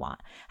that's what they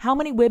want? How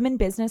many women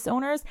business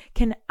owners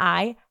can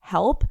I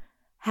help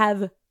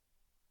have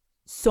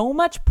so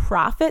much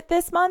profit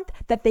this month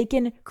that they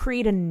can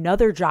create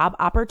another job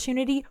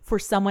opportunity for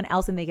someone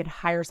else and they could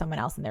hire someone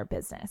else in their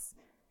business?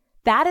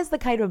 That is the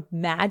kind of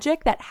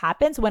magic that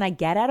happens when I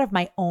get out of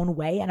my own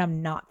way and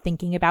I'm not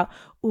thinking about,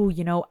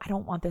 I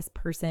don't want this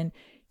person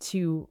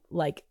to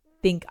like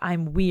think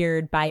I'm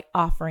weird by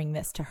offering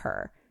this to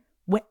her.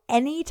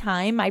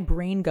 Anytime my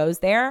brain goes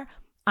there,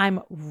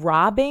 I'm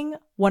robbing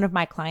one of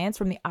my clients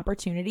from the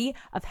opportunity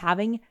of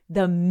having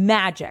the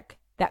magic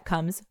that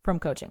comes from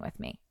coaching with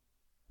me.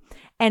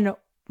 And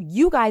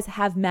you guys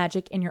have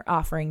magic in your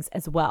offerings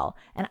as well.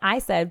 And I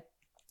said,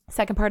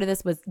 second part of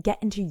this was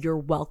get into your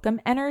welcome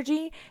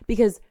energy,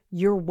 because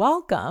your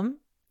welcome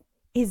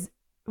is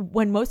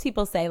when most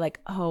people say like,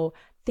 oh,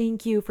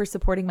 thank you for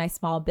supporting my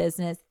small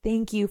business.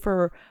 Thank you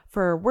for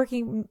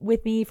working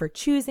with me, for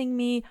choosing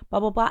me, blah,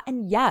 blah, blah.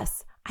 And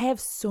yes, I have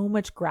so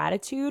much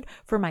gratitude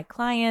for my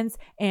clients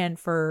and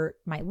for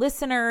my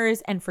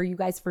listeners and for you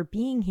guys for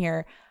being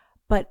here.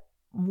 But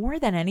more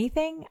than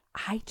anything,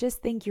 I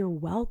just think you're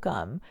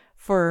welcome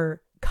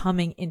for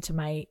coming into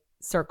my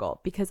circle,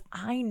 because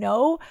I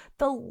know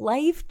the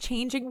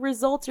life-changing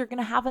results you're going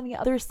to have on the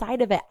other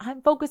side of it.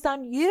 I'm focused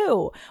on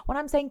you. When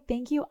I'm saying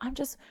thank you, I'm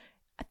just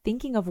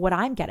thinking of what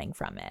I'm getting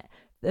from it.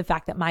 The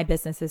fact that my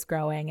business is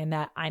growing and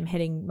that I'm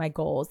hitting my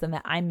goals and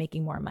that I'm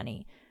making more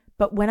money.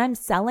 But when I'm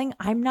selling,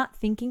 I'm not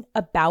thinking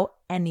about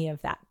any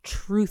of that,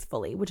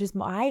 truthfully, which is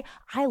why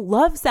I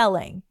love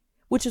selling,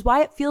 which is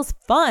why it feels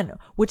fun,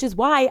 which is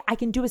why I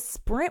can do a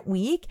sprint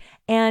week.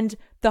 And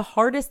the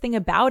hardest thing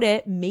about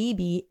it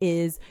maybe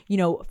is,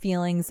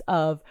 feelings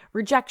of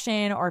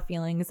rejection or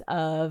feelings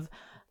of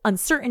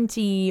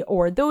uncertainty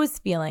or those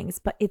feelings,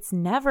 but it's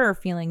never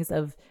feelings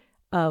of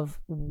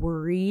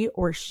worry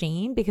or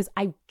shame, because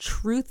I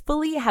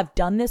truthfully have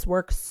done this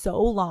work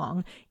so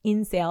long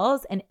in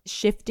sales and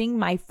shifting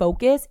my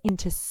focus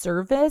into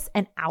service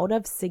and out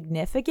of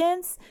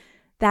significance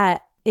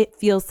that it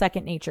feels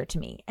second nature to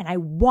me. And I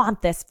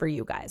want this for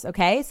you guys.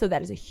 Okay. So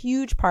that is a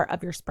huge part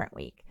of your sprint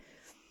week.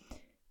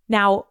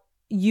 Now,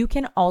 you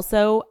can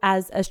also,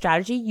 as a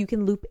strategy, you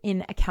can loop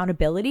in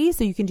accountability.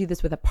 So you can do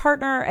this with a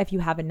partner if you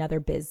have another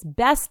biz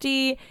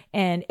bestie.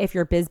 And if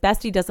your biz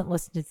bestie doesn't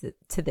listen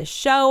to this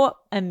show,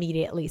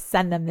 immediately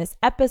send them this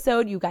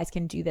episode. You guys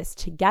can do this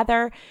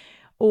together,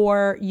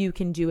 or you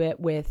can do it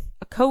with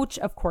a coach.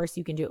 Of course,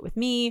 you can do it with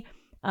me.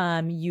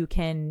 You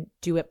can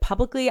do it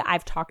publicly.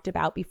 I've talked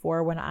about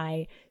before when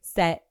I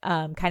set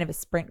kind of a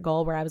sprint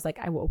goal where I was like,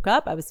 I woke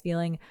up, I was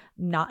feeling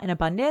not in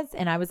abundance.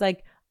 And I was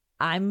like,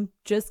 I'm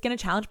just going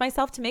to challenge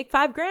myself to make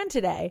 $5,000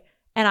 today.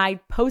 And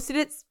I posted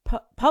it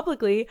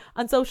publicly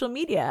on social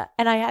media.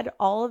 And I had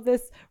all of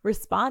this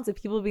response of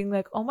people being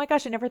like, oh my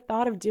gosh, I never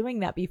thought of doing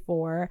that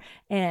before.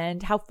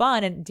 And how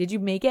fun. And did you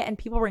make it? And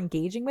people were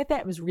engaging with it.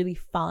 It was really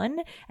fun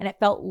and it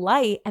felt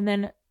light. And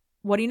then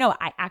what do you know?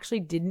 I actually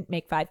didn't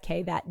make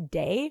 $5,000 that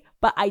day,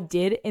 but I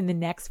did in the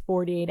next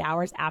 48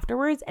 hours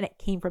afterwards. And it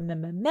came from the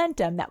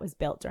momentum that was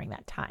built during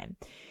that time.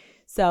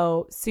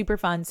 So super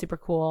fun, super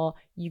cool.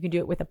 You can do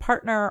it with a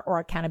partner or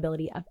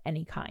accountability of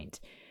any kind.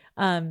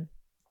 And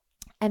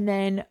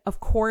then, of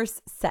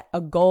course, set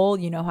a goal.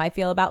 You know how I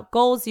feel about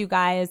goals, you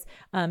guys.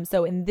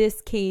 So in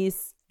this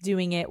case,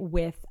 doing it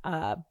with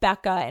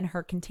Becca and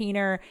her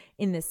container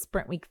in this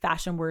sprint week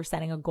fashion, we're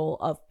setting a goal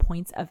of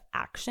points of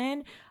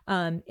action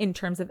in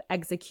terms of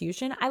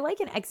execution. I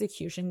like an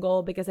execution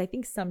goal because I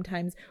think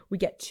sometimes we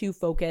get too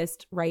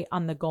focused, right,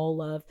 on the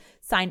goal of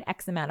sign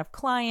X amount of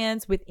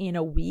clients within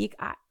a week.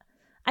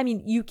 I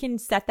mean, you can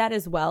set that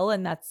as well,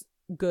 and that's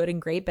good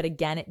and great. But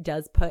again, it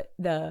does put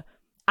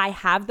I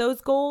have those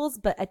goals,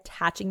 but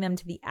attaching them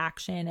to the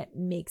action, it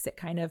makes it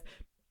kind of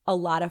a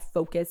lot of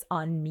focus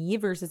on me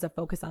versus a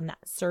focus on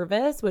that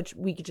service, which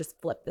we could just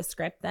flip the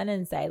script then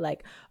and say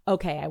like,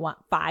 okay, I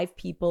want 5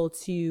 people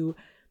to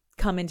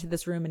come into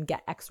this room and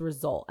get X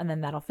result. And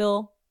then that'll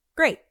feel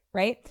great,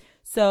 right?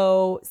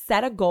 So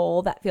set a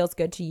goal that feels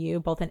good to you,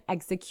 both an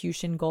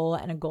execution goal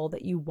and a goal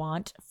that you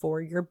want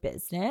for your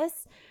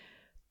business.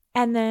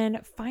 And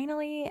then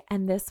finally,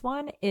 and this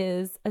one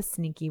is a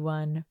sneaky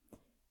one,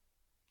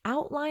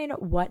 outline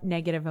what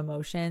negative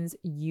emotions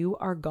you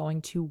are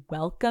going to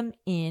welcome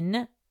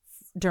in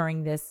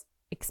during this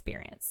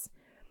experience.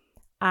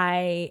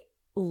 I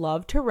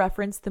love to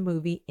reference the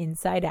movie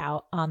Inside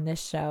Out on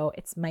this show.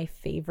 It's my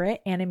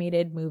favorite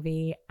animated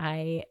movie.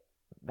 I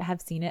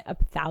have seen it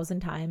 1,000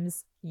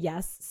 times.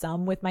 Yes,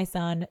 some with my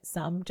son,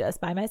 some just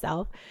by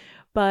myself.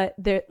 But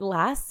the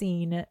last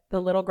scene,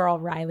 the little girl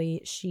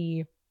Riley,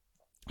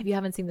 if you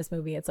haven't seen this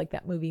movie, it's like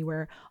that movie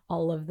where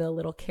all of the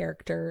little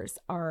characters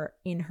are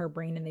in her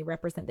brain and they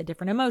represent the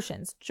different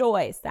emotions: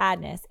 joy,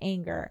 sadness,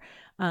 anger,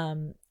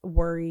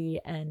 worry,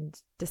 and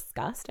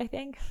disgust, I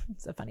think.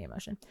 It's a funny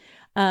emotion.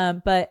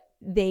 But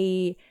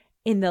in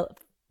the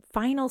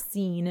final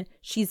scene,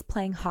 she's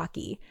playing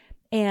hockey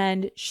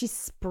and she's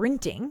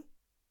sprinting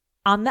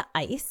on the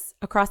ice,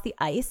 across the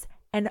ice,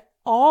 and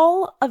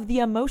all of the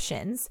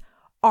emotions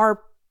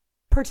are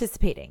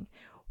participating.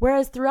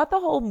 Whereas throughout the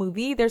whole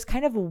movie, there's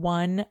kind of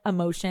one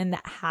emotion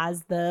that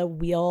has the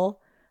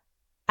wheel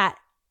at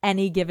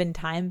any given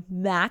time,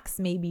 max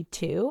maybe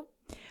 2.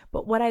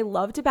 But what I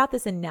loved about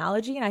this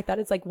analogy, and I thought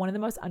it's like one of the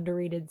most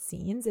underrated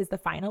scenes, is the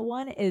final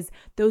one, is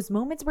those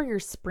moments where you're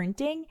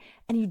sprinting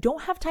and you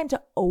don't have time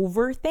to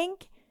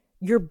overthink.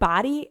 Your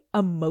body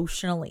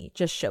emotionally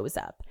just shows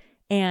up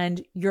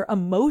and your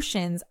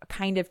emotions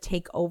kind of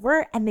take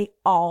over and they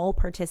all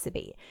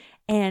participate.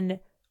 And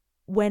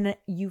when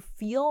you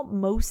feel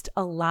most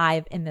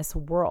alive in this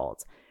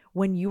world,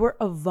 when you are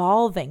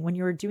evolving, when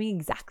you're doing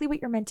exactly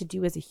what you're meant to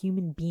do as a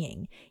human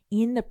being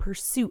in the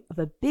pursuit of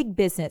a big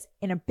business,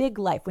 in a big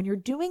life, when you're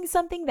doing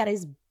something that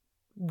is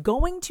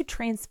going to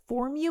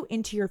transform you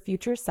into your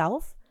future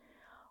self,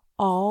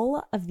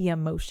 all of the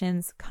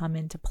emotions come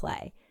into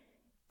play.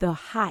 The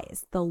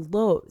highs, the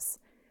lows,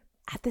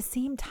 at the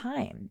same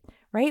time,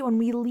 right? When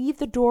we leave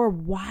the door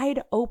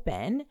wide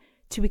open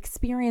to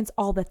experience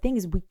all the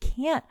things, we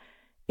can't,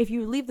 if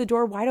you leave the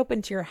door wide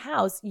open to your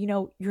house,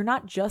 you're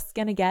not just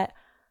going to get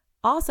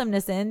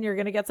awesomeness in, you're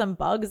going to get some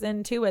bugs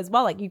in too as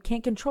well. Like you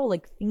can't control,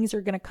 like things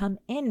are going to come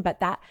in, but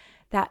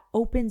that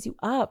opens you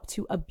up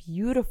to a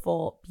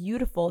beautiful,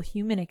 beautiful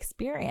human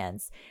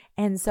experience.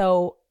 And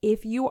so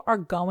if you are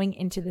going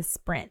into the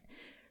sprint,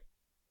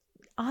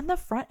 on the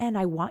front end,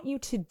 I want you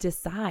to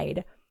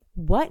decide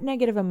what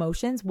negative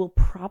emotions will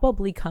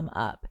probably come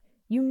up.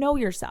 You know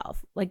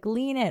yourself, like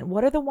lean in.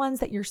 What are the ones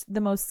that you're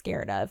the most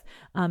scared of?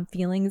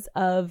 Feelings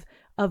of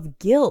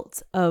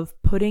guilt, of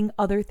putting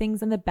other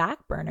things in the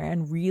back burner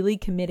and really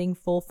committing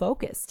full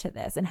focus to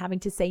this and having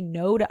to say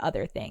no to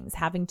other things,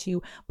 having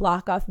to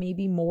block off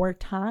maybe more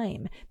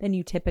time than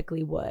you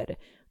typically would.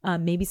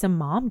 Maybe some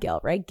mom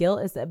guilt, right?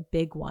 Guilt is a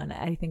big one.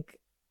 I think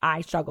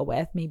I struggle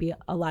with, maybe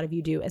a lot of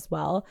you do as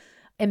well.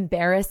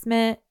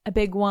 Embarrassment, a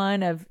big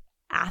one, of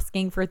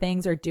asking for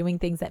things or doing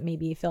things that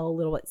maybe feel a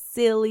little bit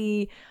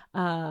silly,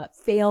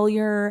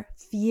 failure,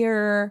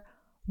 fear.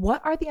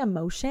 What are the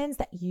emotions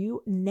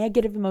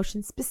negative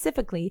emotions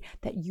specifically,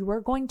 that you are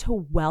going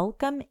to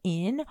welcome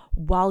in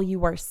while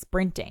you are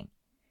sprinting?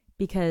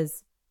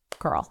 Because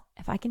girl,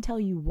 if I can tell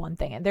you one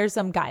thing, and there's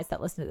some guys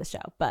that listen to the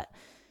show, but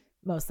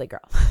mostly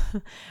girl,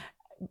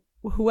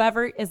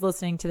 whoever is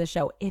listening to the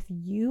show, if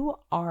you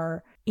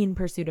are in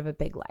pursuit of a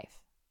big life,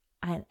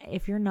 and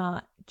if you're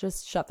not,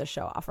 just shut the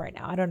show off right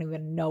now. I don't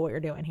even know what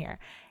you're doing here.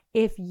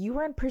 If you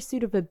are in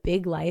pursuit of a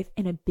big life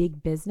and a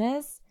big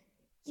business,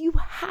 you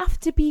have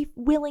to be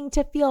willing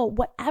to feel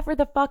whatever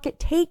the fuck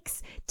it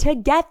takes to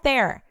get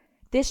there.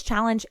 This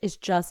challenge is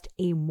just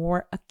a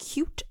more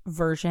acute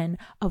version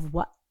of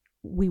what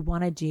we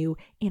want to do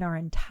in our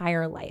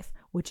entire life,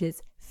 which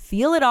is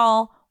feel it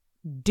all,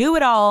 do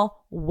it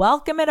all,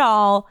 welcome it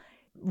all,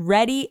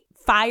 ready,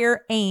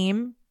 fire,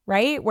 aim,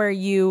 right? Where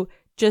you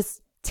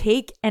just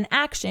take an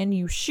action,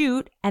 you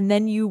shoot, and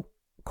then you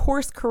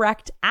course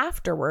correct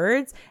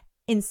afterwards,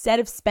 instead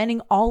of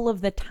spending all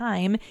of the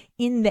time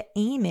in the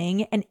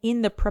aiming and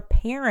in the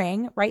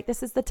preparing, right?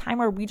 This is the time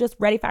where we just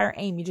ready, fire,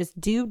 aim. You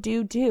just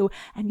do,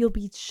 and you'll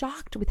be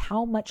shocked with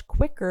how much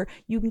quicker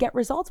you can get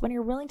results when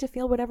you're willing to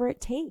feel whatever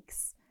it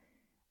takes.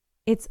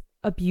 It's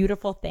a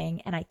beautiful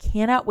thing, and I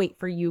cannot wait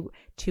for you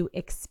to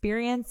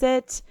experience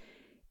it.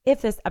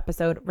 If this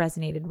episode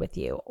resonated with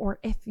you, or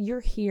if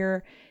you're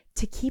here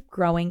to keep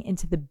growing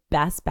into the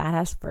best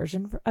badass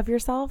version of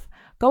yourself,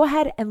 go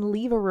ahead and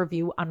leave a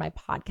review on my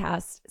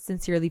podcast,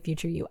 Sincerely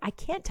Future You. I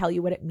can't tell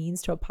you what it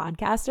means to a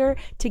podcaster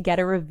to get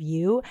a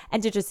review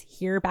and to just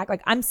hear back.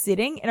 Like, I'm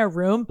sitting in a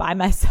room by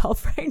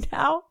myself right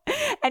now,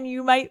 and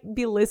you might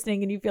be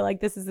listening and you feel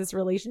like this is this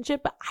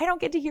relationship, but I don't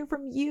get to hear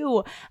from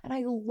you. And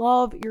I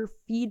love your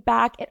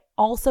feedback. It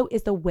also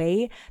is the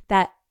way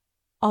that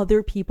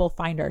other people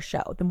find our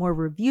show. The more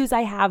reviews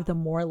I have, the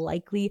more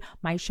likely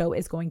my show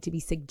is going to be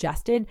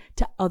suggested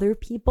to other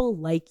people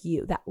like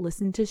you that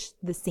listen to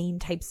the same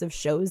types of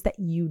shows that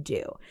you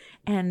do.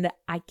 And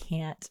I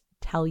can't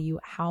tell you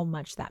how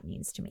much that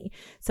means to me.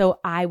 So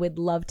I would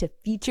love to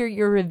feature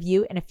your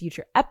review in a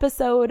future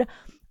episode.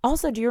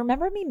 Also, do you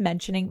remember me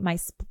mentioning my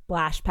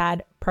Splash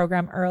Pad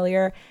program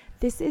earlier?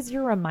 This is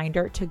your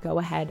reminder to go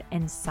ahead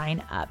and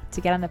sign up to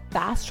get on the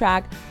fast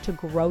track to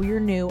grow your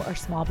new or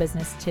small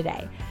business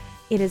today.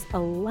 It is a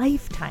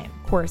lifetime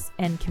course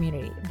and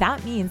community.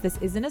 That means this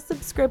isn't a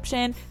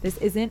subscription. This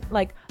isn't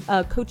like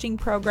a coaching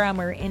program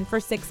where you're in for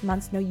 6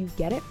 months. No, you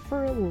get it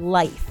for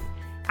life.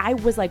 I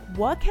was like,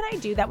 what can I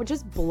do that would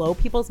just blow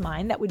people's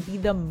mind? That would be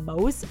the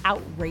most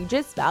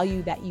outrageous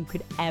value that you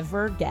could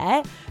ever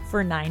get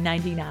for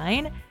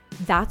 $9.99.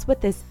 That's what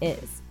this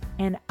is.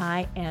 And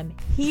I am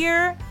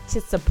here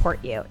to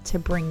support you, to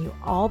bring you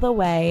all the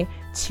way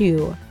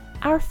to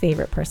our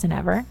favorite person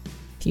ever,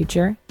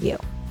 future you.